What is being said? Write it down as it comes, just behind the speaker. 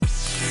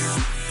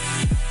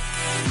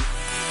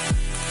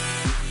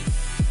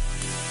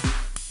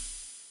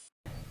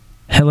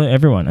Hello,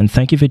 everyone, and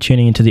thank you for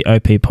tuning into the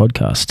OP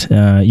podcast.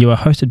 You are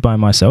hosted by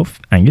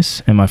myself,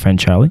 Angus, and my friend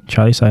Charlie.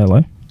 Charlie, say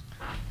hello.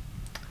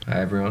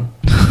 Hi, everyone.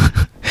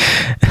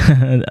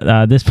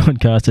 This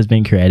podcast has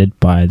been created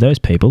by those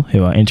people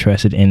who are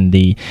interested in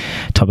the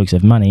topics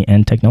of money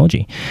and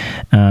technology.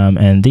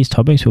 And these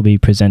topics will be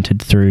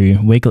presented through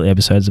weekly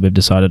episodes that we've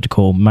decided to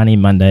call Money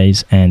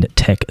Mondays and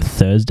Tech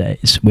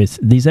Thursdays. With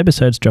these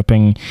episodes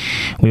dropping,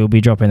 we will be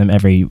dropping them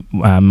every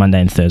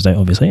Monday and Thursday,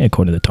 obviously,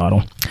 according to the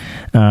title.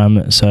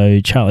 So,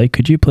 Charlie,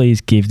 could you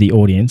please give the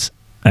audience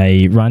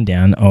a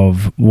rundown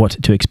of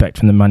what to expect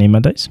from the Money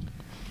Mondays?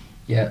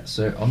 Yeah,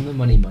 so on the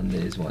Money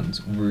Mondays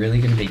ones, we're really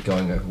going to be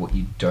going over what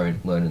you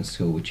don't learn in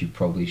school, which you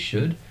probably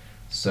should.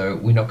 So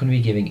we're not going to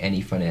be giving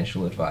any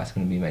financial advice.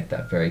 I'm going to make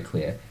that very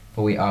clear.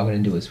 What we are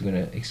going to do is we're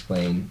going to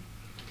explain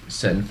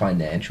certain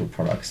financial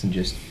products and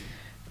just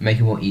make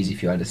it more easy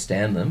for you to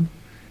understand them,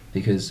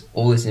 because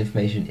all this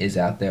information is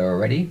out there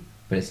already,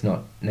 but it's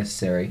not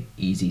necessarily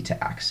easy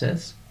to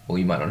access, or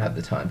you might not have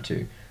the time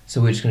to.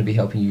 So we're just going to be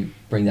helping you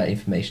bring that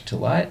information to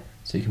light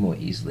so you can more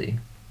easily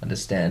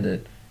understand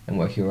it and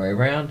work your way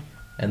around,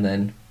 and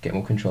then get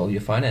more control of your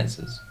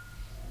finances.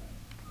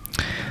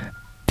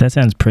 That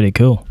sounds pretty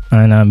cool,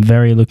 and I'm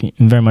very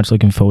much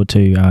looking forward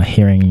to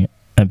hearing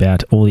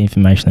about all the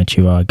information that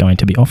you are going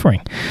to be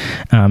offering.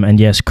 And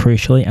yes,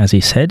 crucially, as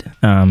he said,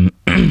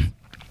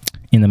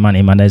 in the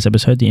Money Mondays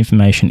episode, the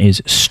information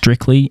is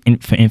strictly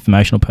for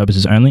informational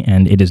purposes only,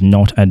 and it is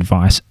not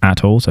advice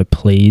at all. So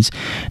please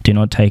do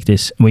not take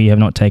this. We have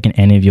not taken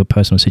any of your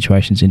personal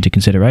situations into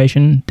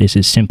consideration. This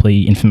is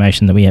simply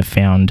information that we have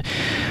found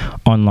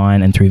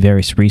online and through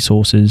various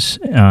resources,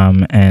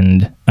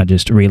 and are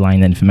just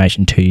relaying that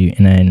information to you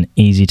in an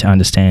easy to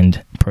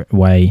understand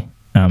way,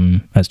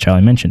 as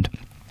Charlie mentioned.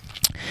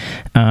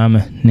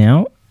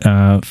 Now,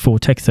 for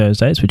Tech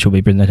Thursdays, which will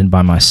be presented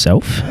by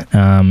myself,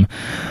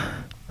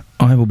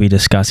 I will be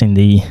discussing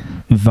the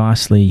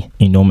vastly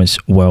enormous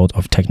world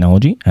of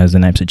technology, as the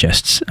name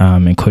suggests,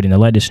 including the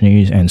latest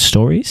news and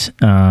stories.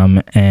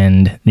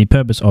 And the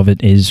purpose of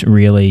it is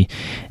really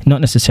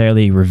not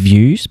necessarily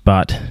reviews,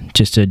 but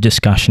just a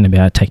discussion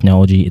about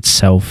technology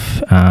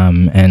itself,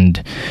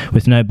 and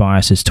with no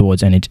biases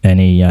towards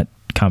any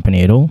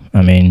company at all.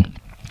 I mean,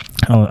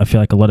 I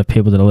feel like a lot of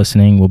people that are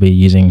listening will be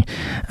using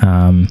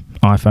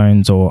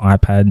iPhones or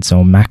iPads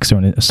or Macs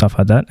or stuff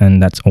like that,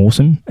 and that's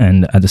awesome.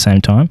 And at the same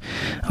time,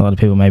 a lot of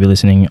people may be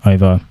listening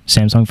over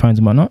Samsung phones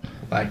and whatnot.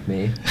 Like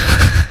me.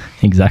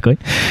 Exactly.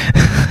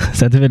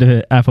 So it's a bit of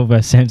an Apple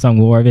versus Samsung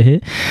war over here.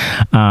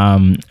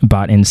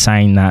 But in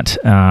saying that,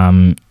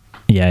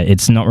 yeah,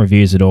 it's not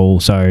reviews at all.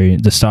 So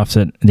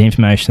the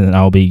information that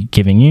I'll be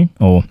giving you,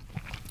 or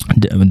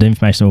the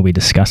information we'll be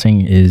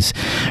discussing, is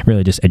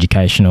really just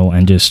educational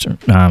and just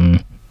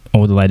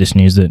all the latest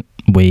news that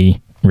we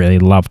really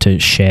love to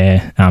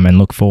share and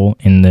look for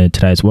in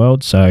today's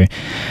world. So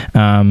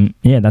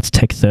yeah, that's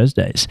Tech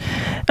Thursdays.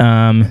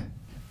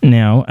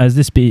 Now, as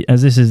this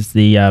is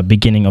the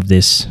beginning of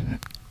this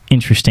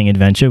interesting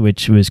adventure,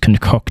 which was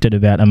concocted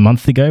about a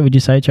month ago, would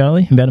you say,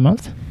 Charlie? About a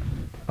month?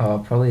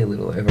 Probably a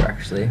little over,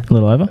 actually. A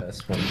little over?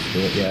 First one to do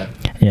it, yeah.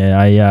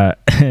 Yeah,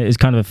 it's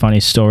kind of a funny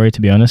story, to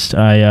be honest.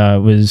 I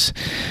was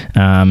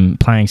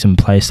playing some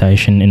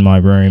PlayStation in my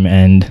room,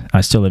 and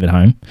I still live at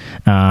home.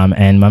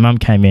 And my mum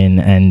came in,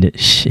 and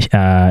she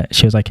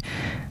was like,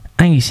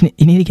 Angus,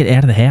 you need to get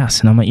out of the house.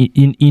 And I'm like,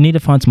 you need to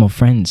find some more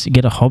friends,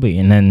 get a hobby.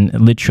 And then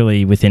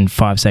literally within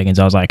 5 seconds,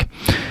 I was like,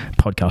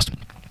 podcast.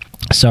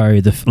 So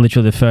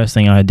literally the first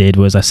thing I did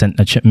was I sent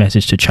a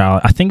message to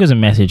Charlie. I think it was a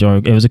message, or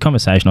it was a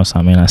conversation or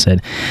something. And I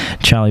said,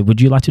 Charlie, would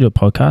you like to do a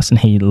podcast? And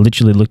he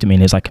literally looked at me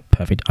and he was like,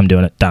 perfect, I'm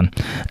doing it, done.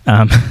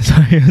 So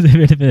it was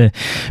a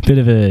bit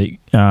of a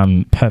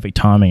perfect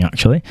timing,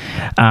 actually.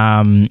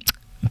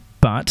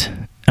 But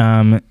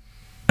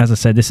as I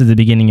said, this is the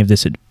beginning of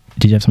this. Did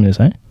you have something to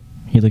say?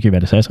 You look, you're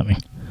about to say something.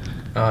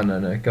 Oh,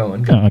 no, go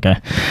on. Oh, okay.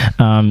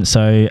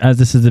 So as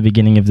this is the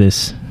beginning of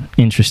this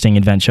interesting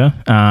adventure,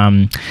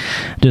 Charlie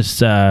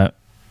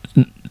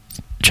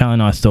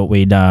and I thought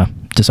we'd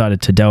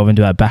decided to delve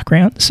into our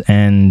backgrounds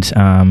and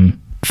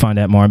find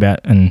out more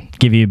about and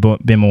give you a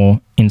bit more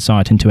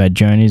insight into our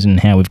journeys and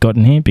how we've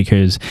gotten here,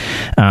 because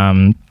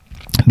a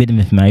bit of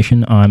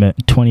information, I'm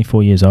at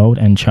 24 years old,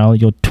 and Charlie,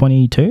 you're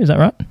 22, is that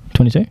right?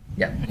 22?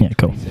 Yeah. Yeah,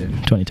 cool.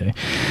 22.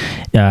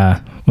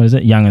 What is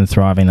it? Young and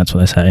thriving, that's what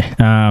they say.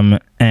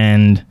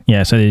 And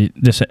yeah, so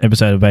this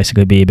episode will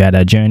basically be about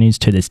our journeys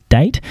to this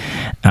date,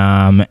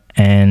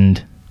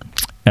 and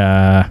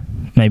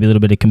maybe a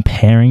little bit of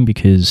comparing,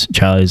 because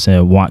Charlie's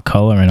a white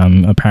collar and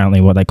I'm apparently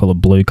what they call a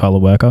blue collar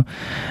worker.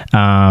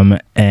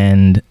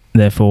 And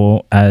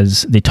therefore,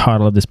 as the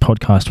title of this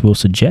podcast will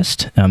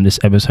suggest, this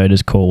episode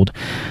is called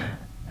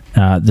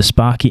The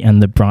Sparky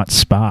and the Bright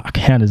Spark.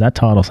 How does that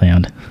title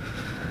sound?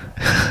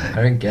 I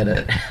don't get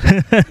it.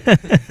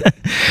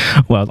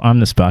 Well,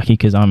 I'm the Sparky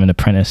because I'm an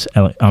apprentice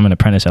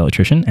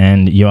electrician,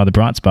 and you are the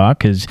Bright Spark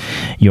because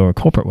you're a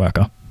corporate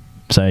worker.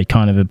 So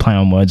kind of a play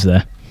on words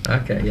there.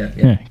 Okay, yeah.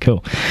 Yeah,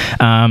 cool.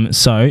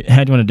 So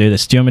how do you want to do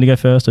this? Do you want me to go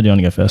first, or do you want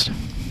to go first?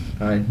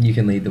 You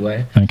can lead the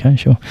way. Okay,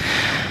 sure.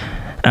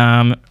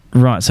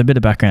 Right, so a bit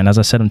of background. As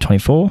I said, I'm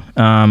 24.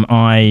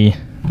 I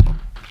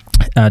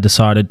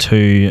decided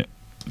to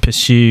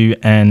pursue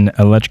an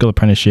electrical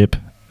apprenticeship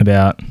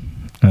about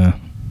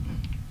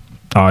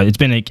it's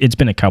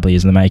been a couple of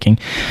years in the making,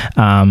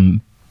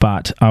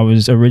 but I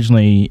was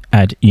originally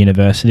at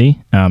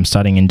university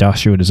studying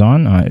industrial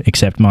design,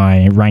 except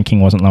my ranking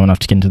wasn't low enough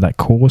to get into that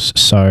course,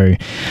 so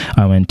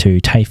I went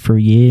to TAFE for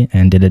a year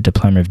and did a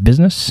diploma of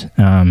business,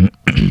 and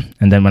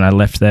then when I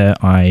left there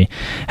I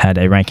had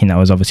a ranking that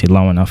was obviously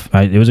low enough.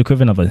 It was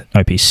equivalent of an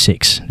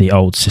OP6, the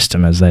old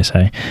system as they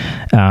say,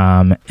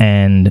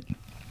 and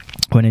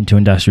went into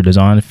industrial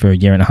design for a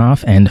year and a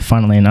half, and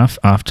funnily enough,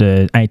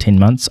 after 18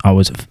 months, I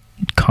was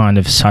kind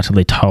of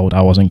subtly told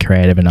I wasn't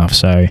creative enough,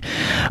 so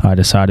I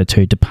decided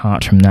to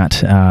depart from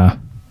that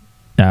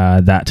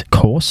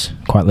course,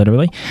 quite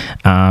literally,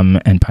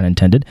 and pun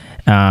intended,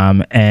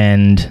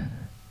 and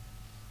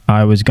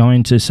I was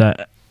going to say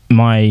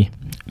my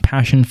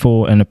passion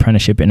for an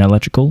apprenticeship in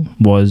electrical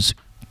was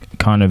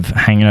kind of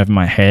hanging over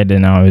my head,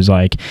 and I was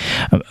like,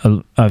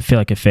 I feel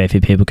like a fair few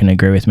people can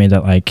agree with me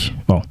that, like,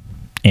 well,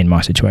 in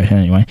my situation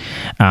anyway,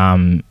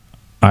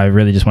 I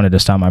really just wanted to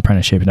start my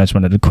apprenticeship and I just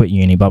wanted to quit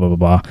uni, blah, blah, blah,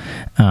 blah.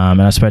 And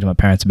I spoke to my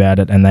parents about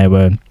it, and they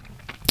were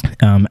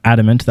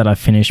adamant that I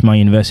finish my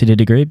university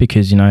degree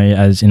because, you know,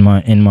 as in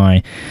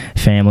my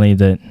family,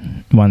 that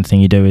one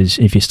thing you do is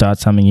if you start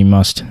something, you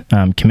must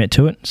commit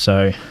to it.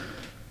 So,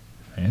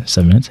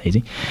 7 minutes,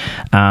 easy.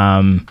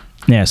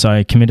 So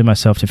I committed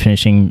myself to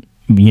finishing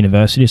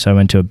university. So I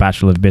went to a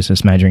Bachelor of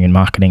Business majoring in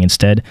marketing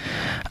instead,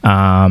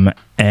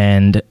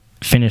 and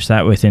finished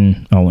that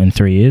in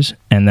 3 years.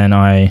 And then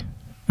I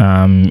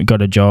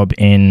got a job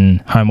in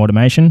home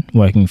automation,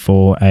 working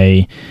for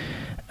a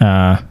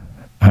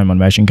home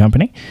automation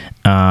company,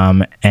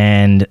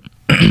 and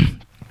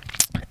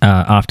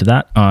after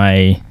that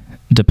I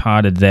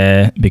departed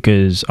there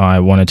because I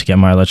wanted to get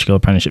my electrical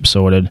apprenticeship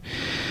sorted,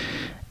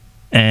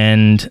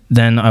 and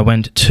then I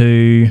went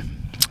to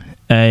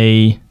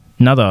I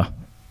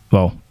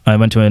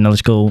went to an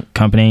electrical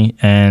company,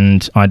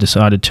 and I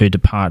decided to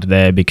depart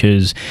there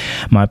because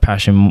my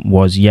passion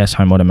was, yes,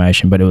 home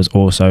automation, but it was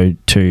also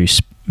to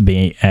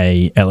be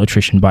a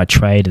electrician by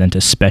trade and then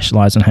to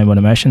specialize in home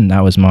automation.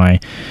 That was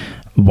my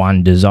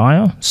one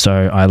desire.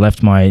 So I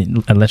left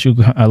that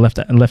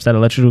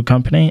electrical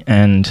company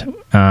and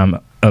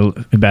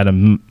about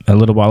a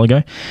little while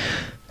ago,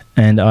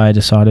 and I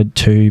decided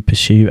to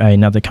pursue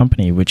another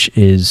company, which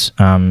is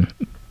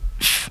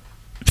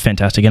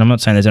fantastic. And I'm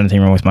not saying there's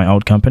anything wrong with my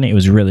old company. It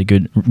was really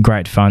good,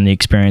 great fun. The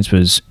experience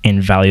was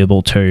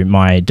invaluable to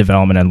my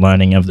development and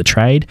learning of the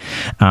trade,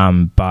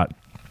 but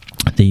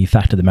the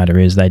fact of the matter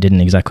is they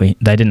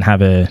didn't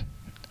have a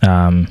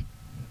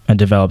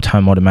developed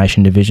home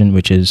automation division,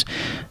 which was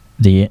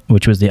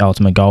the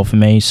ultimate goal for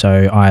me.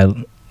 So I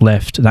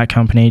left that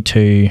company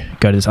to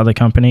go to this other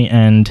company,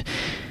 and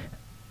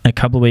a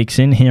couple of weeks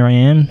in, here I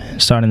am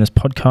starting this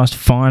podcast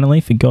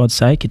finally, for God's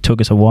sake. It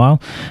took us a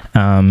while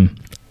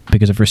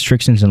because of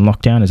restrictions and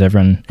lockdown, as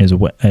everyone is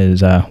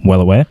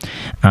well aware,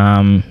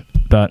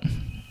 but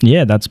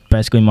yeah, that's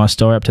basically my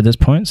story up to this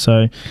point.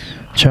 So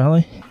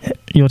Charlie,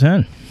 your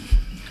turn.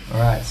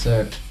 Alright,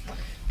 so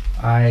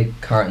I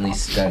currently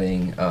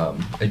studying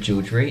a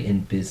dual degree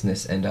in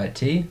business and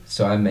IT.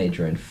 So I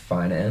major in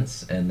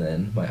finance, and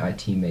then my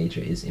IT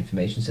major is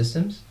information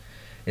systems.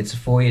 It's a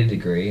 4-year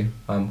degree.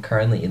 I'm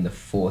currently in the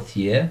 4th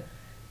year.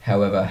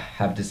 However,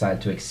 have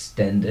decided to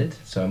extend it,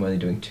 so I'm only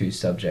doing 2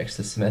 subjects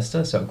this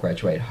semester, so I'll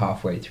graduate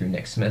halfway through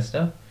next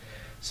semester.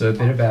 So a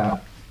bit about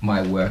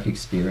my work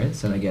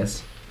experience, and I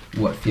guess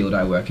what field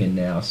I work in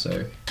now.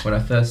 So when I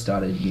first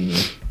started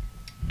uni,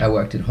 I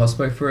worked in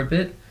hospo for a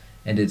bit,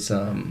 and did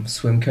some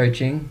swim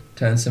coaching,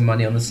 turned some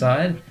money on the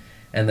side,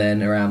 and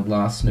then around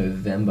last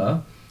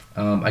November,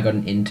 I got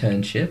an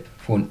internship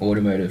for an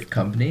automotive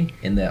company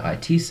in their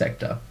IT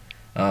sector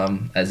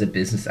as a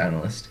business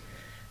analyst.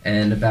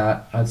 And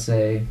about, I'd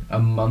say, a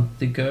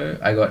month ago,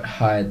 I got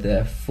hired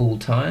there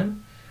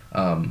full-time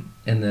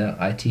in the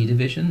IT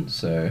division.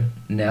 So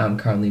now I'm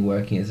currently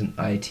working as an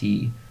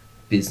IT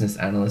business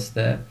analyst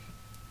there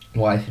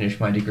while I finish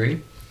my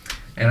degree.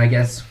 And I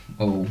guess,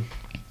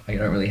 I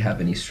don't really have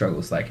any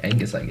struggles like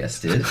Angus, I guess,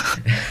 did.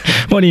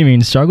 What do you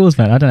mean struggles,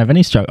 man? I don't have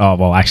any struggle. Oh,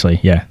 well, actually,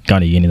 yeah,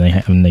 going to uni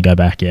when they go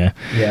back, yeah.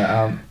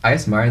 Yeah, I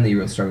guess my only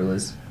real struggle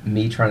is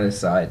me trying to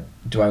decide,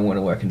 do I want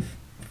to work in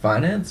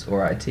finance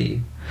or IT?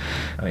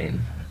 I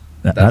mean,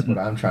 that's what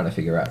I'm trying to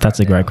figure out. That's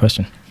a great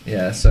question.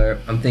 Yeah, so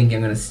I'm thinking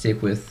I'm going to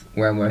stick with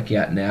where I'm working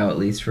at now, at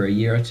least for a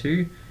year or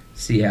two,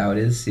 see how it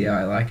is, see how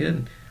I like it.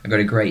 I got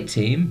a great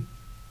team.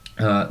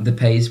 The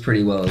pay is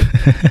pretty well.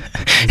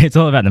 It's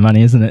all about the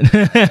money, isn't it?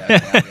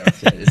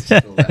 It's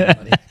just all about the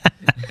money.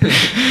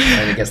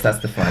 And I guess that's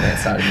the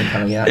finance side of me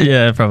coming out.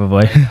 Yeah,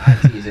 probably.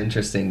 IT is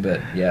interesting,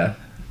 but yeah.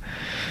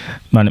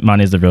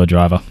 Money is the real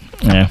driver.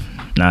 Yeah.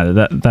 No,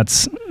 that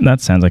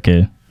sounds like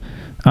a...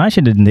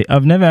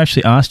 I've never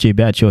actually asked you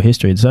about your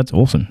history, so that's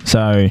awesome.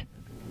 So,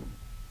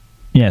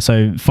 yeah,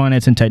 so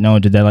finance and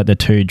technology, they're like the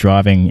 2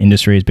 driving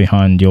industries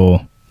behind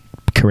your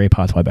career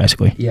pathway,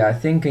 basically? Yeah, I'm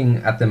thinking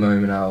at the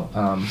moment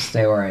I'll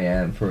stay where I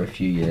am for a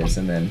few years,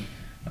 and then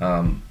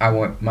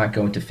might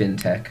go into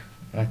fintech.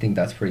 I think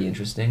that's pretty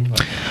interesting.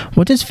 Like,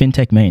 what does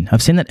fintech mean?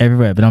 I've seen that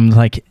everywhere, but I'm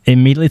like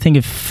immediately think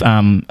of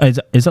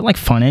is it like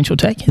financial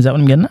tech? Is that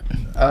what I'm getting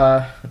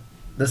at?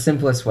 The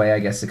simplest way, I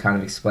guess, to kind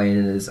of explain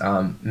it is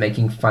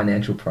making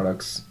financial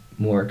products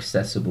more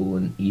accessible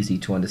and easy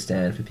to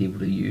understand for people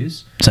to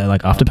use. So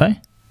like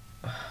Afterpay?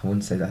 I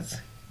wouldn't say that's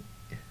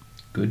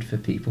good for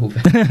people.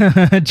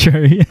 But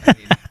True. you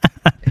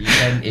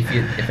can,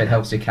 if it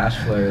helps your cash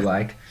flow,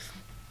 like,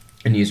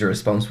 and user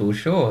responsible,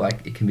 sure,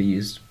 like it can be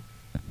used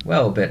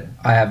well. But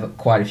I have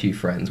quite a few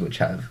friends which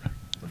have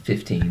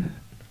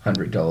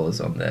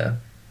 $1,500 on their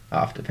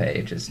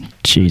Afterpay. Just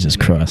Jesus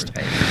Christ.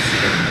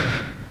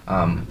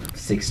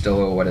 $6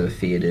 or whatever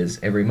fee it is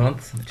every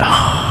month.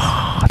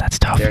 That's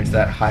tough. They're into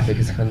that hyper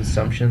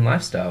consumption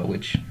lifestyle,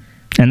 which.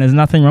 And there's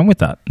nothing wrong with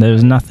that.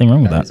 There's nothing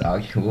wrong with that. It's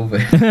arguable,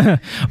 but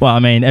well, I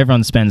mean,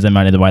 everyone spends their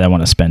money the way they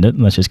want to spend it.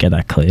 Let's just get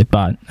that clear.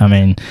 But I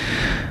mean,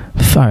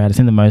 far out. I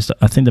think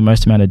the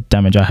most amount of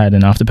damage I had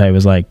in Afterpay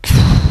was like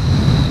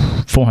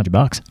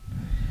 $400.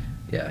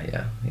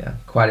 Yeah.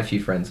 Quite a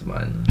few friends of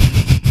mine.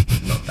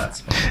 Not that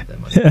smart with their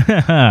money.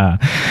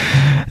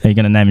 Are you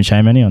going to name and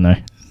shame any or no?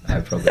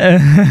 I probably.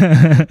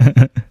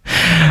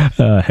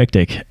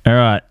 Hectic. All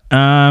right.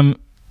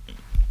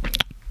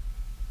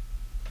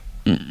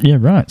 Yeah,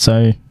 right.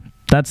 So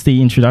that's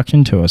the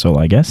introduction to us all,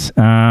 I guess.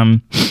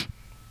 One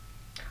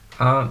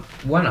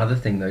other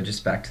thing, though,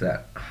 just back to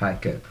that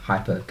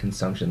hyper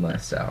consumption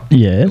lifestyle.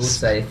 Yes. I will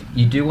say, if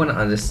you do want to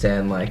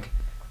understand, like,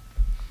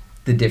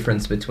 the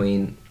difference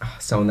between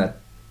someone that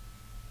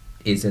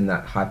is in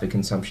that hyper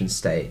consumption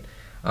state,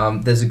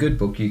 there's a good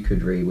book you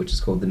could read, which is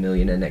called The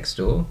Millionaire Next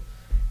Door,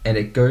 and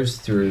it goes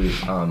through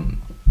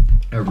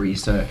a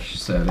research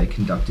survey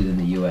conducted in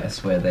the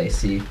US where they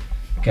see,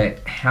 okay,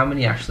 how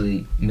many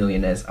actually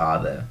millionaires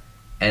are there?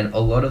 And a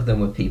lot of them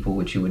were people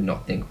which you would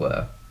not think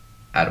were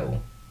at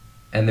all.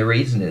 And the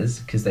reason is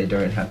because they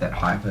don't have that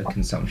hyper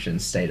consumption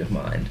state of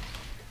mind.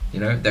 You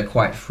know, they're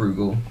quite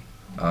frugal.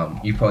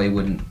 You probably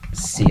wouldn't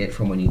see it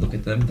from when you look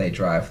at them. They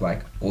drive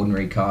like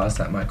ordinary cars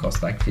that might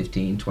cost like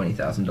 $15,000,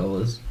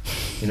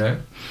 $20,000, you know?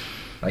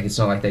 Like, it's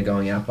not like they're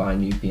going out buying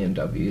new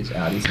BMWs,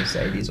 Audis,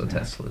 Mercedes, or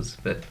Teslas.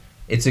 But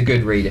it's a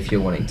good read if you're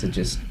wanting to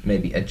just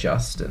maybe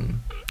adjust and,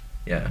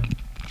 yeah.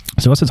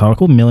 So what's the title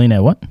called?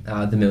 Millionaire what?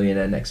 The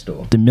Millionaire Next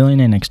Door. The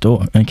Millionaire Next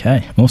Door.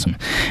 Okay, awesome.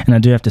 And I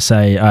do have to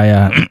say,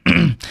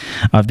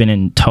 I've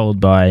been told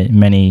by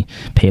many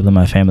people in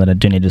my family that I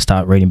do need to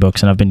start reading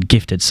books, and I've been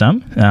gifted some.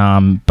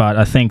 But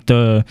I think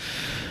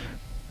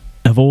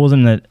of all of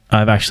them that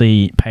I've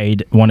actually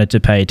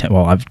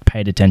I've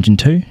paid attention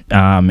to,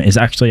 is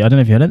actually, I don't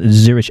know if you heard of it, the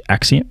Zurich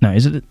Axiom. No,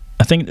 is it?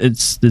 I think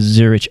it's the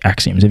Zurich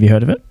Axioms. Have you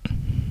heard of it?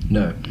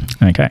 No.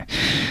 Okay.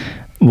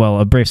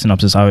 Well, a brief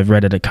synopsis. I've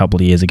read it a couple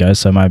of years ago,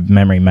 so my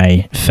memory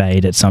may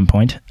fade at some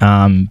point.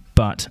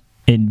 But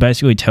it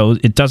basically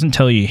doesn't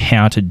tell you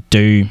how to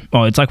do.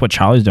 Well, it's like what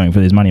Charlie's doing for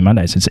these Money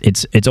Mondays.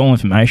 It's all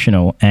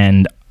informational,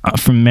 and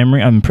from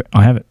memory,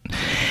 I have it.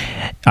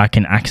 I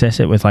can access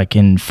it with like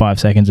in 5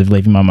 seconds of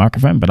leaving my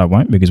microphone, but I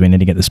won't because we need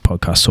to get this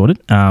podcast sorted.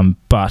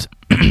 But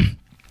I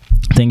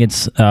think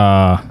it's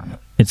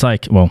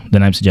like, well, the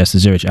name suggests the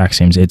Zurich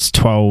Axioms. It's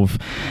 12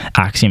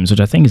 axioms, which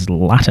I think is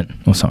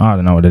Latin or something. I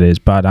don't know what it is,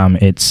 but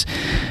it's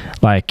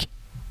like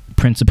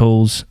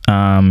principles,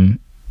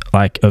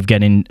 like of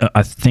getting.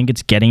 I think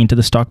it's getting into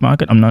the stock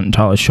market. I'm not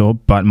entirely sure,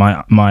 but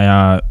my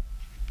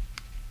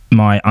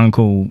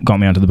uncle got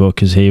me onto the book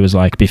because he was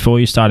like, before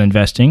you start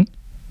investing,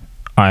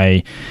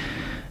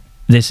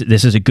 this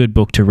is a good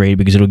book to read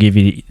because it'll give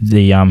you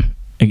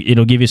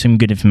it'll give you some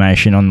good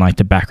information on like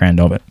the background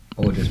of it.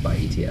 Or just buy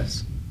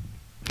ETFs.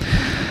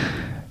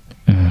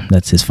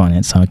 That's his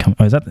finance side coming.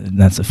 Oh,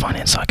 that's the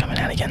finance side coming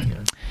out again.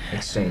 Yeah.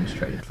 Exchange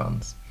traded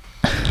funds.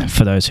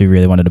 For those who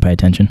really wanted to pay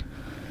attention.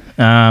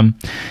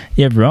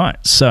 Yeah, right.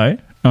 So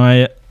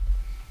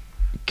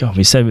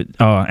we said.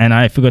 Oh, and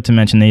I forgot to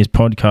mention these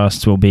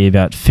podcasts will be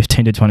about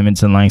 15 to 20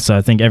 minutes in length. So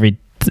I think every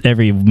 2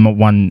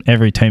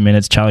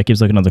 minutes, Charlie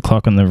keeps looking at the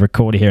clock on the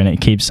recorder here, and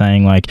it keeps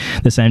saying like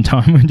the same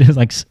time. We're just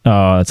like,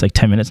 it's like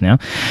 10 minutes now.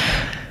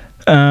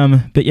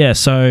 But yeah,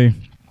 so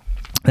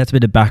that's a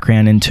bit of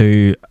background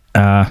into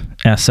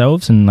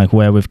ourselves and like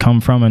where we've come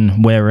from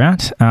and where we're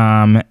at.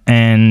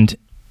 And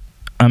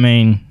I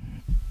mean,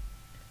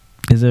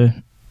 is there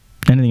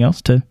anything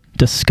else to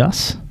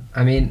discuss?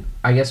 I mean,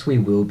 I guess we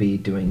will be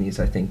doing these,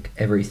 I think,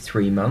 every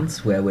 3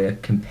 months where we're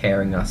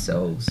comparing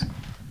ourselves,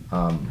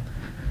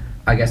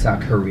 I guess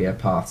our career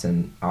paths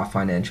and our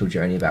financial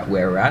journey about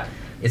where we're at.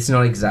 It's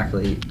not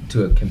exactly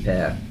to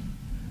compare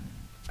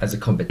as a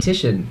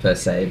competition per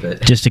se,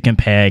 but just to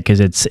compare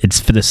because it's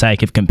for the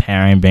sake of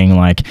comparing, being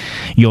like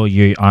you're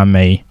you, I'm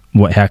me.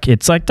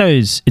 It's like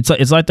those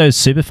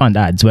super fund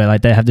ads where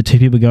like they have the two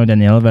people going down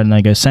the elevator and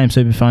they go same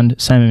super fund,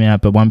 same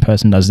amount, but one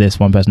person does this,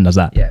 one person does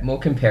that. Yeah, more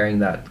comparing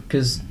that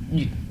because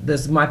there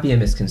might be a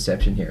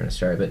misconception here in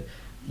Australia, but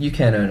you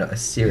can earn a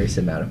serious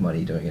amount of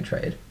money doing a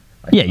trade.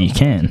 like, Yeah, you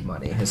can.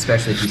 money,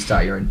 especially if you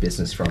start your own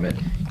business from it.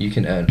 You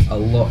can earn a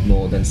lot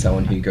more than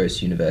someone who goes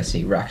to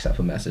university, racks up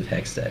a massive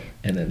HECS debt,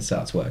 and then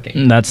starts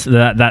working. That's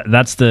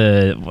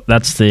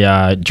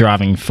the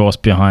driving force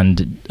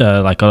behind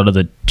like a lot of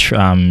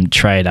the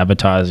trade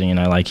advertising. You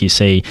know, like you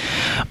see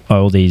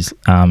all these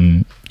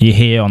you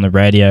hear on the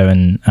radio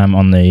and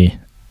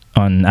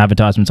on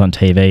advertisements on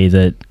TV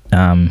that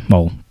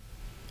well,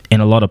 in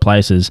a lot of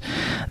places,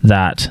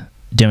 that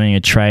doing a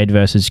trade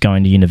versus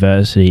going to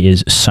university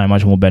is so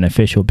much more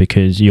beneficial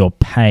because you're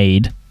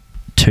paid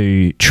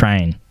to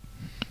train,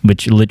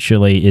 which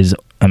literally is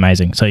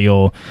amazing.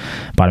 So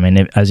but I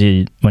mean,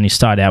 when you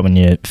start out, when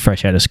you're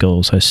fresh out of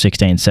school, so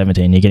 16,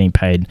 17, you're getting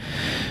paid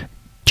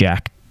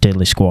jack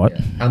diddly squat.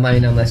 Yeah. I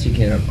mean, unless you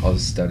can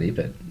Oz study,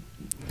 but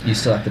you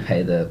still have to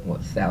pay the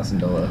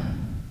 $1,000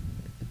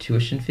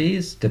 tuition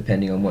fees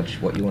depending on what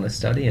you want to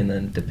study, and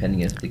then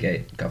depending if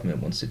the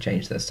government wants to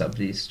change their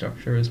subsidy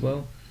structure as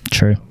well.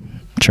 True.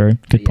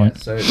 Good point.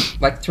 So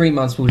like 3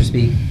 months we'll just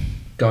be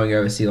going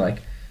over, see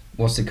like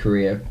what's the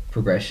career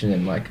progression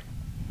and like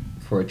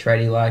for a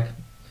tradie like,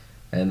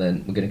 and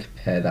then we're going to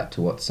compare that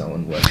to what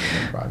someone working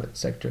in the private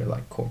sector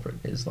like corporate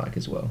is like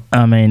as well.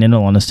 I mean, in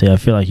all honesty, I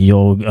feel like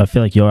your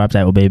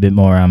update will be a bit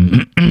more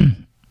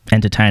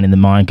entertaining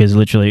than mine, because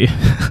literally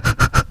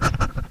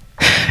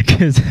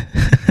because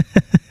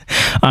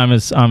I'm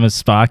a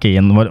Sparky,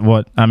 and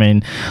what I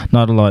mean,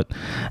 not a lot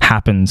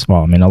happens.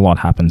 Well, I mean, a lot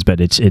happens,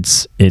 but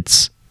it's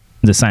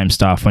the same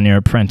stuff. When you're an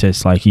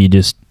apprentice, like you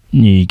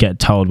get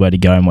told where to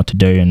go and what to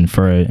do, and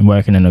for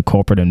working in a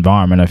corporate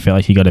environment, I feel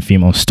like you got a few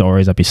more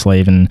stories up your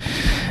sleeve and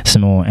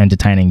some more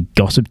entertaining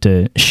gossip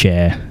to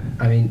share.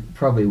 I mean,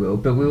 probably will,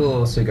 but we will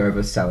also go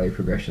over salary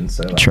progression.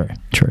 So like, true.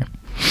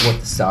 What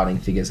the starting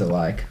figures are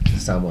like for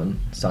someone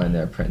starting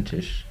their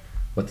apprentice,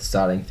 what the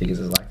starting figures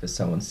are like for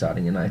someone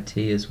starting in IT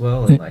as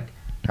well, and like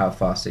how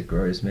fast it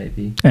grows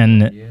maybe.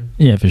 And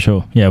yeah, for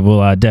sure. Yeah,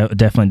 we'll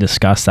definitely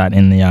discuss that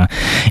in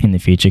the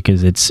future,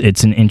 because it's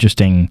an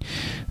interesting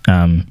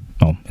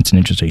it's an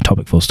interesting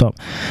topic, full stop.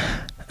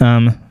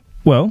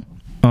 Well,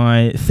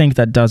 I think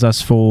that does us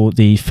for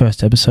the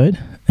first episode.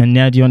 And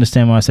now do you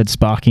understand why I said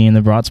Sparky in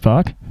the Bright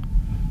Spark?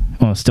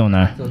 Well, still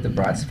no. I thought the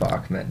Bright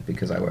Spark meant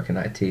because I work in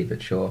IT,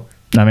 but sure.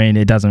 I mean,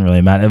 it doesn't really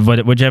matter.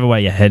 Whichever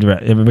way your head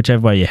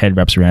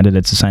wraps around it,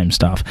 it's the same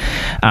stuff.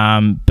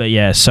 But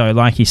yeah, so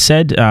like you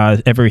said,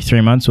 every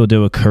 3 months we'll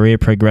do a career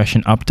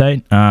progression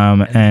update,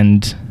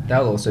 and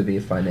that'll also be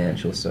a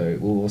financial. So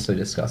we'll also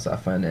discuss our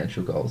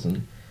financial goals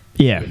and.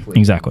 Yeah,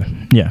 exactly.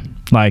 Yeah,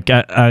 like,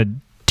 do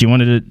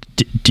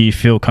you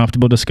feel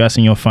comfortable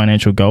discussing your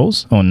financial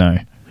goals or no?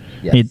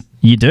 Yes.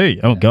 You do?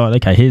 Oh, yes. God,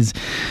 okay.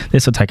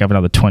 This will take up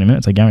another 20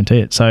 minutes, I guarantee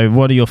it. So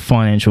what are your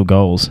financial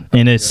goals?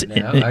 Okay. Do you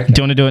want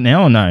to do it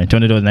now or no? Do you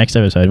want to do it in the next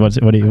episode? What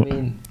do you... I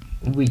mean,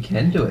 we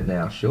can do it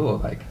now, sure.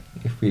 Like,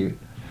 if we...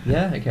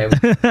 Yeah, okay.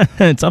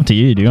 It's up to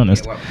you, to be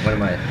honest. One of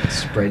my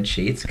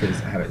spreadsheets,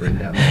 because I have it written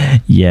down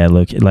there. Yeah,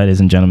 look, ladies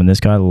and gentlemen, this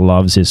guy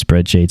loves his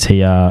spreadsheets.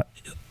 He,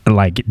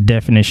 like,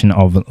 definition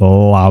of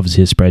loves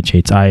his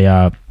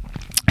spreadsheets.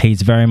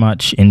 He's very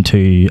much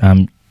into...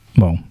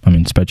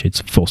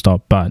 spreadsheets, full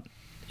stop, but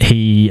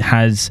he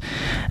has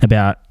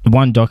about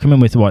one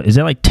document with is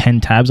there like 10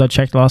 tabs I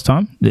checked last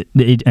time,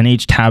 and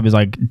each tab is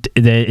like,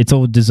 it's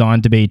all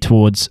designed to be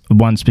towards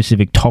one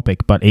specific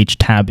topic, but each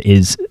tab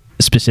is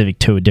specific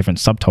to a different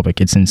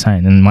subtopic. It's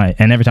insane,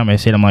 and every time I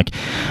see it I'm like,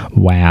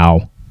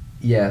 wow.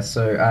 Yeah,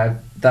 so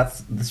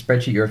that's the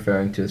spreadsheet you're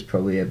referring to is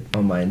probably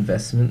on my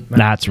investment map.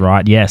 That's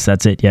right. Yes,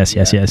 that's it. Yes.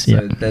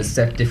 So there's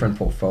different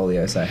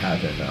portfolios I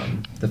have,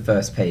 and the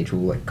first page will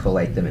like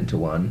collate them into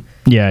one.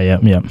 Yeah.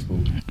 We'll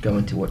go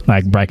into what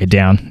like break it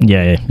down.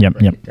 Yeah. Yep.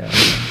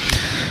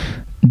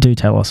 Do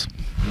tell us.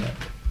 Yeah.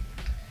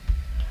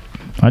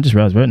 I just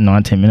realized we're at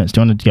 19 minutes.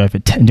 Do you want to go for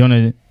 10? Do you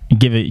want to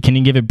give it? Can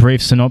you give a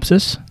brief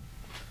synopsis?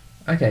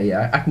 Okay.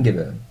 Yeah, I can give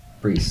a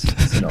brief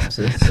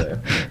synopsis. So,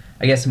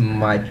 I guess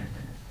my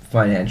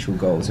financial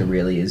goals are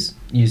really is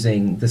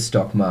using the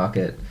stock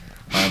market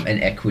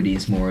and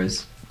equities more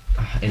as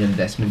an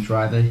investment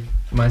driver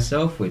for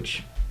myself,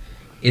 which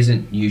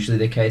isn't usually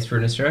the case for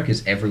an Australia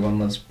because everyone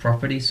loves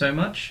property so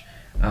much.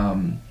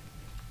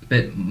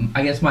 But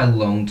I guess my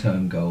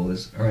long-term goal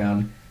is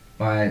around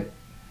by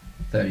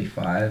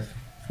 35,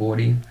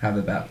 40, have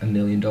about $1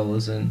 million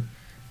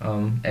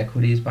in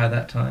equities by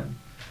that time.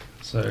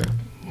 So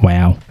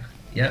wow.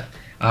 Yeah.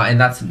 And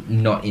that's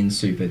not in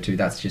super too,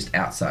 that's just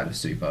outside of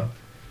super.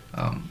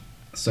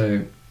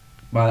 So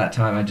by that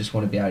time I just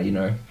want to be able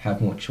to,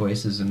 have more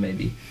choices and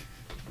maybe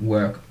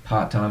work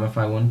part-time if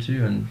I want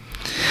to. And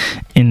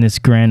in this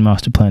grand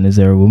master plan, is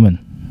there a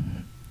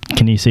woman?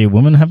 Can you see a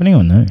woman happening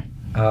or no?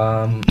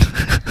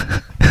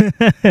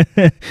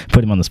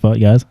 Put him on the spot,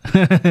 guys.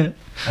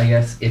 I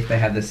guess if they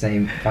have the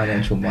same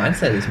financial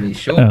mindset as me,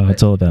 sure. Oh,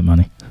 it's all about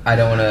money. I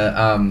don't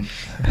want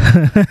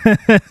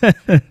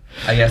to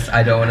I guess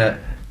I don't want to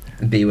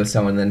be with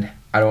someone then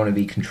I don't want to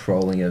be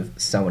controlling of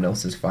someone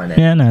else's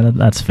finances. Yeah, no,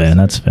 that's fair.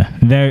 That's fair.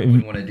 I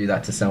wouldn't want to do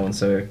that to someone,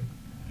 so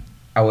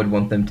I would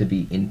want them to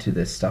be into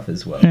this stuff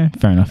as well. Yeah,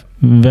 fair enough.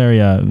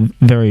 Very,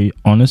 very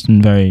honest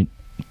and very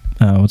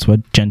what's the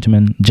word?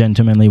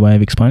 Gentlemanly way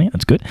of explaining it.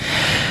 That's good.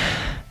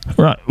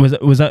 Right. Was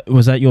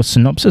that your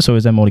synopsis, or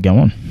is there more to go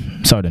on?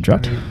 Sorry to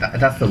interrupt. I mean,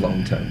 that's the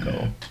long-term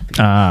goal.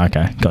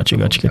 Okay. Gotcha.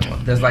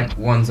 There's like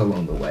ones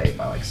along the way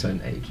by like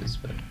certain ages,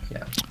 but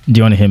yeah. Do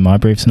you want to hear my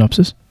brief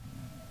synopsis?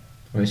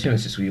 I'm assuming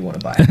it's just what you want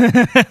to buy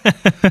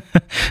it.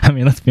 I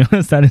mean, let's be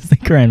honest, that is the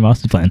grand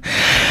master plan.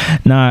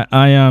 No,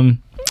 I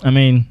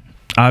mean,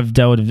 I've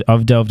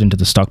delved into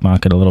the stock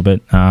market a little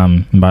bit.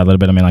 And by a little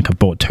bit, I mean like I've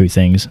bought two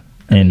things.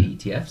 In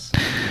ETFs?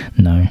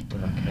 No.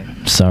 Okay.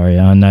 Sorry,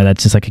 I know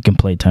that's just like a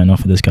complete turn off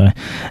for this guy.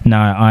 No,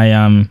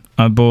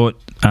 I bought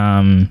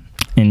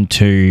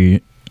into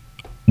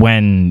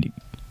when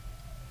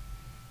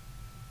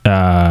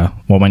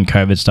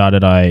COVID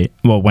started.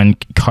 When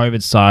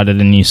COVID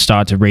started, and you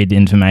start to read the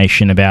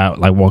information about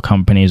like what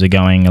companies are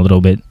going a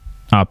little bit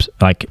up,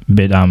 like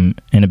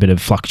in a bit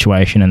of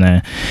fluctuation in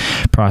their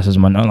prices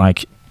and whatnot.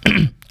 Like,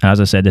 as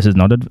I said, this is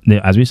not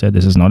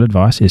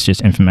advice. It's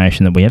just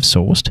information that we have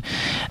sourced,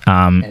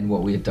 and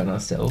what we have done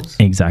ourselves.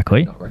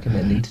 Exactly. Not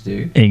recommending to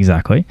do.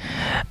 Exactly.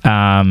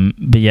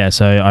 But yeah,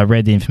 so I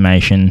read the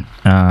information,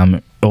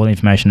 all the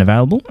information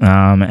available,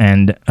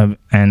 and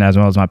as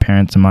well as my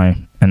parents and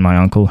my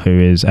uncle, who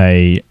is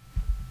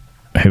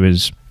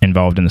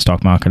involved in the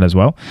stock market as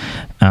well.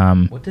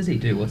 What does he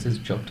do? What's his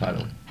job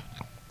title?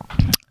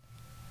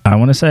 I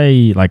want to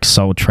say like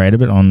sole trader,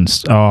 but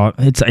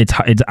it's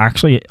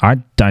actually, I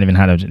don't even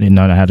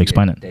know how to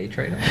explain it. Day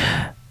trader.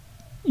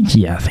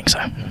 Yeah, I think so.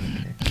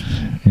 Okay.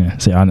 Yeah.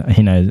 See,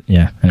 he knows.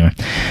 Yeah. Anyway.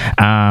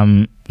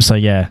 So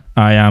yeah,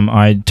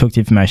 I took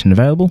the information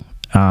available,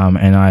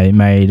 and I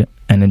made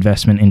an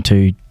investment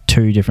into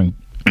two different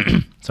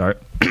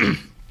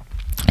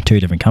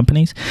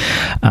companies,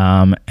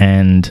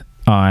 and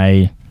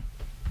I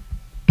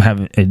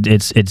have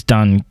it's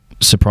done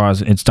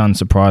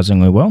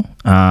surprisingly well.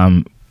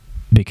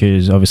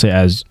 Because obviously,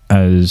 as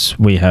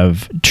we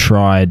have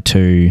tried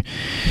to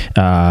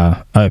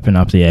open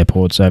up the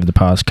airports over the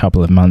past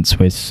couple of months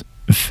with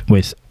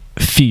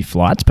few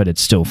flights, but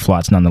it's still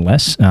flights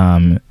nonetheless.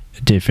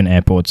 Different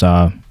airports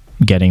are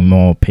getting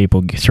more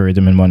people through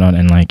them and whatnot,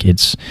 and like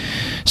it's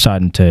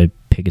starting to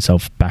pick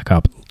itself back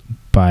up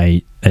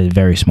by a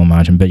very small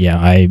margin. But yeah,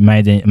 I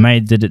made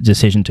the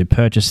decision to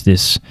purchase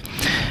these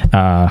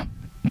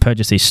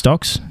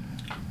stocks.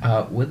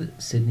 Was it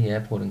Sydney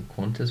Airport and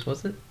Qantas?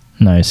 Was it?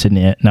 No,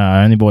 Sydney. No,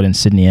 I only bought in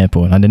Sydney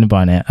Airport. I didn't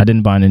buy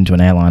it into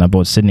an airline. I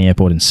bought Sydney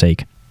Airport and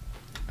Seek.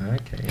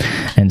 Okay.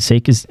 And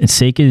Seek is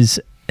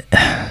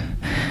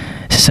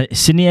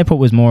Sydney Airport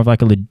was more of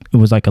like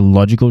a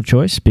logical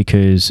choice,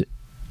 because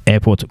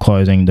airports are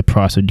closing, the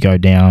price would go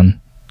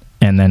down,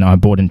 and then I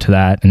bought into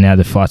that, and now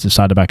the flights have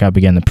started back up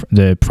again.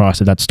 The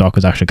price of that stock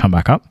has actually come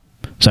back up.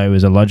 So it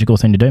was a logical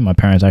thing to do. My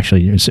parents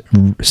actually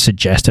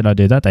suggested I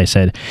do that. They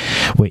said,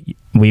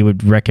 we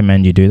would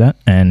recommend you do that.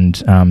 And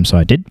so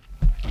I did.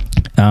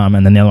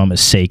 And then the other one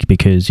was Seek,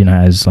 because,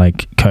 as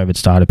like COVID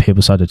started,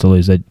 people started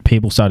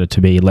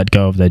to be let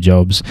go of their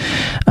jobs.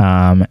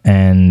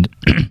 And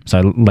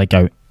so let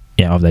go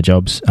of their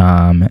jobs.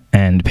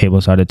 And people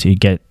started to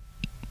get,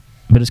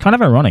 but it's kind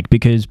of ironic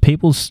because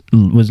people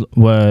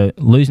were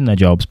losing their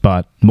jobs,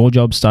 but more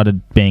jobs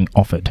started being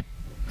offered.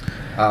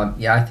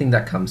 I think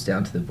that comes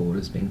down to the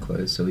borders being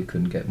closed, so we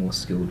couldn't get more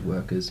skilled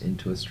workers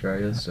into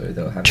Australia, so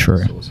they'll have to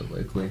source it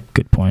locally.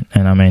 Good point.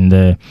 And I mean,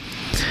 the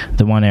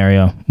one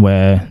area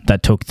where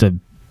that took the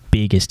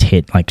biggest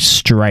hit, like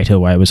straight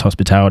away, was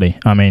hospitality.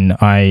 I mean,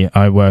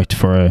 I worked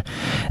for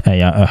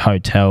a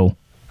hotel,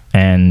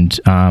 and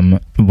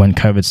when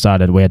COVID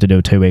started, we had to do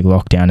a 2-week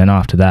lockdown, and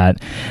after that,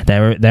 they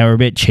were a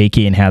bit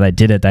cheeky in how they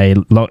did it.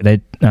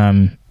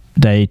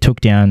 They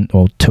took down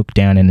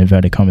in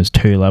inverted commas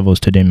 2 levels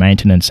to do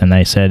maintenance, and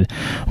they said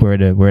we're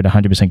at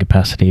 100%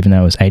 capacity, even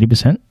though it was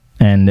 80%.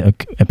 And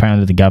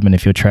apparently the government,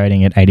 if you're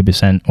trading at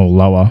 80% or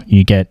lower,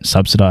 you get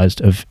subsidized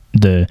of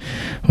the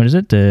what's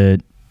that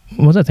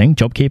thing?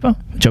 JobKeeper? Oh,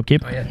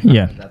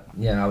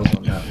 yeah. I was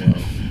on that while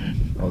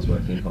I was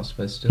working in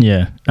hospice still.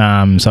 Yeah.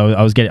 So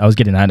I was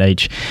getting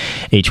that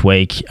each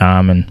week,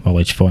 and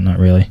each fortnight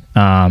really.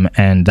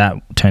 And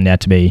that turned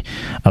out to be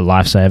a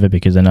lifesaver,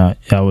 because then I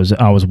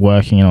was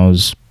working, and I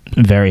was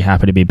very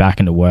happy to be back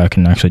into work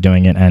and actually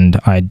doing it. And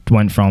I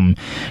went from,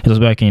 I was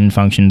working in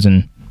functions,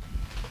 and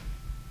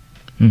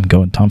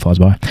God, time flies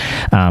by.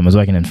 I was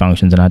working in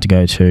functions, and I had to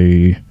go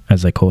to,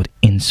 as they call it,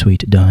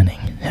 in-suite dining.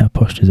 How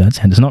posh does that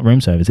sound? It's not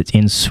room service, it's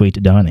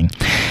in-suite dining.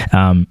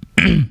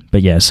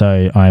 But yeah,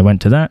 so I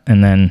went to that,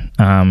 and then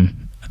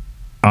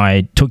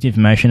I took the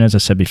information, as I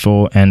said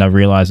before, and I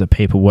realised that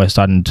people were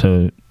starting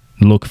to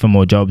look for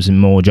more jobs, and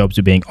more jobs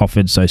were being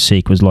offered, so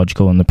Seek was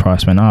logical, and the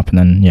price went up. And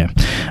then, yeah,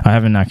 I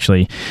haven't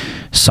actually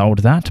sold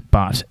that,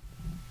 but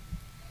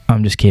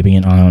I'm just keeping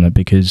an eye on it,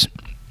 because,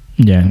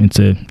 yeah, it's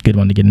a good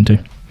one to get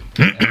into.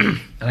 And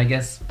I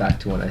guess back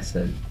to what I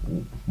said,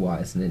 why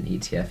isn't an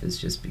ETF, is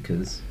just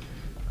because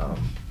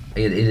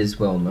it is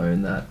well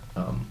known that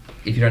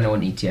if you don't know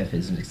what an ETF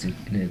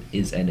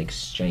is an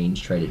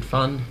exchange traded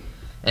fund.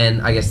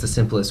 And I guess the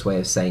simplest way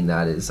of saying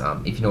that is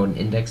if you know what an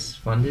index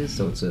fund is,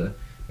 so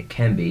it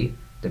can be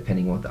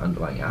depending on what the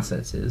underlying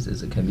assets is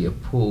it can be a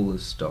pool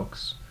of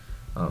stocks,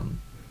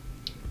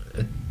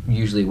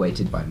 usually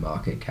weighted by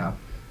market cap,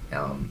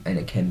 and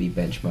it can be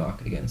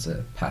benchmarked against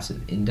a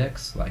passive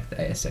index like the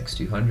ASX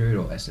 200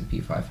 or S&P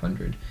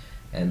 500,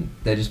 and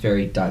they're just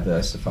very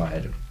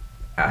diversified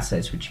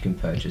assets which you can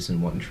purchase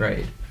in one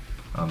trade.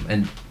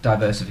 And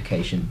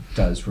diversification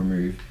does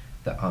remove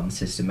the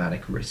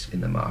unsystematic risk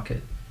in the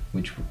market,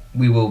 which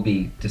we will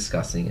be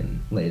discussing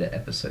in later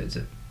episodes.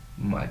 It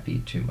might be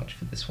too much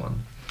for this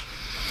one.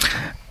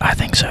 I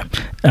think so.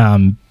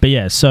 But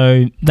yeah,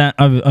 so that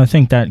I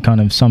think that kind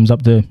of sums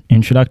up the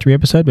introductory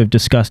episode. We've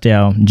discussed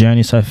our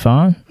journey so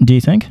far. Do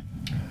you think?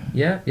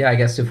 Yeah. I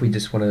guess if we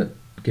just want to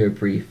give a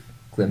brief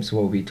glimpse of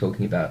what we'll be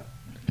talking about.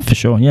 For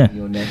sure, yeah. In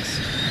your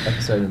next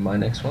episode and my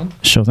next one.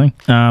 Sure thing.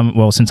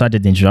 Well, since I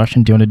did the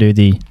introduction, do you want to do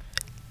the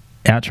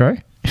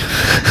outro?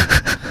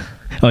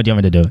 Or do you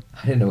want me to do it?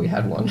 I didn't know we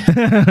had one.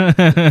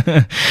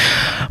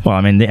 Well,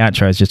 I mean, the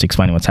outro is just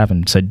explaining what's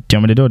happened. So do you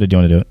want me to do it or do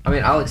you want to do it? I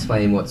mean, I'll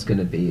explain what's going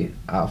to be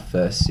our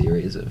first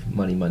series of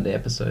Money Monday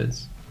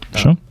episodes.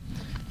 Sure.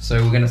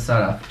 So we're going to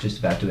start off just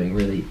about doing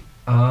really,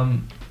 I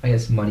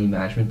guess, money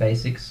management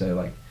basics. So,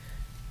 like,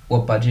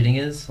 what budgeting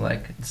is.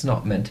 Like, it's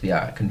not meant to be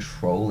about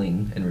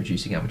controlling and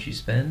reducing how much you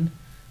spend,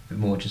 but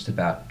more just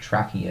about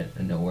tracking it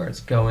and know where it's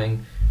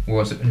going. We're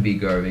also going to be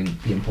going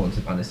the importance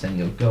of understanding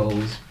your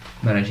goals,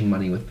 managing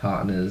money with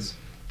partners.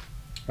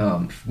 We're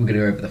going to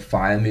go over the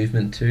FIRE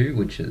movement too,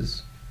 which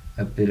is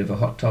a bit of a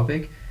hot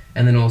topic.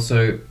 And then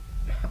also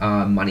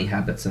money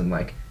habits and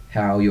like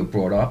how you're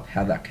brought up,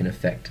 how that can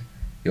affect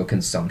your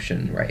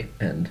consumption rate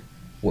and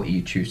what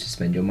you choose to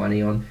spend your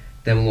money on.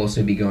 Then we'll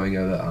also be going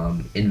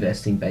over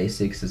investing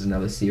basics as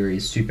another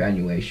series,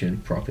 superannuation,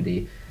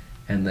 property.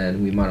 And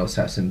then we might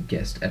also have some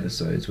guest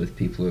episodes with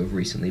people who have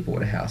recently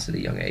bought a house at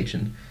a young age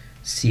and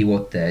see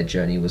what their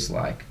journey was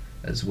like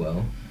as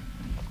well.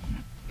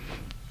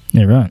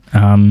 Yeah, right.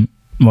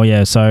 Well,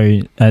 yeah. So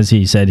as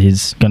he said,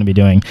 he's going to be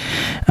doing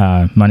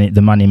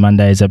the Money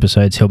Mondays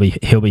episodes.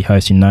 He'll be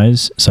hosting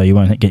those, so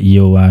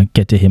you'll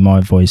get to hear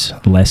my voice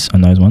less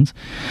on those ones.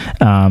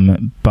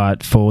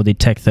 But for the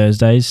Tech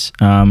Thursdays,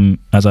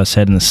 as I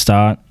said in the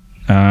start,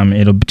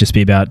 it'll just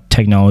be about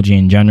technology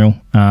in general,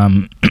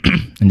 and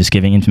just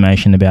giving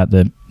information about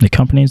the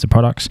companies, the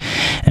products,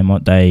 and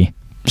what they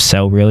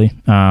sell really,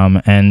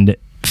 and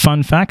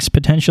fun facts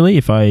potentially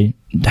if I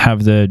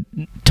have the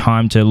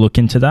time to look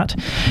into that.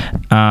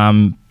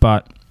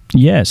 But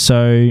yeah,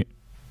 so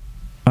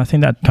I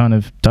think that kind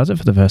of does it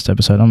for the first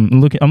episode. I'm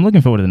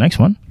looking forward to the next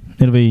one.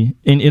 It'll be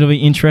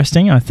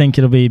interesting. I think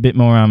it'll be a bit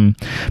more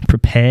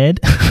prepared.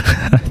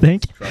 I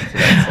think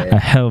a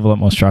hell of a lot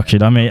more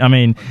structured. I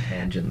mean,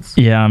 tangents.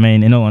 Yeah. I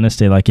mean, in all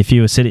honesty, like if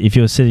you were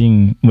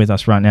sitting with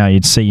us right now,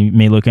 you'd see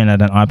me looking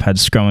at an iPad,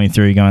 scrolling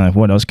through, going like,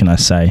 "What else can I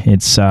say?"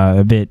 It's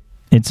a bit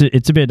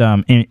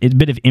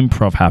of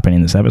improv happening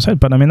in this episode.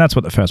 But I mean, that's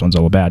what the first one's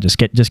all about. Just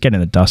getting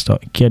the dust off,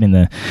 getting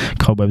the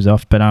cobwebs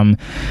off. But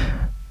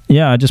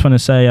yeah, I just want to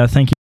say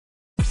thank you.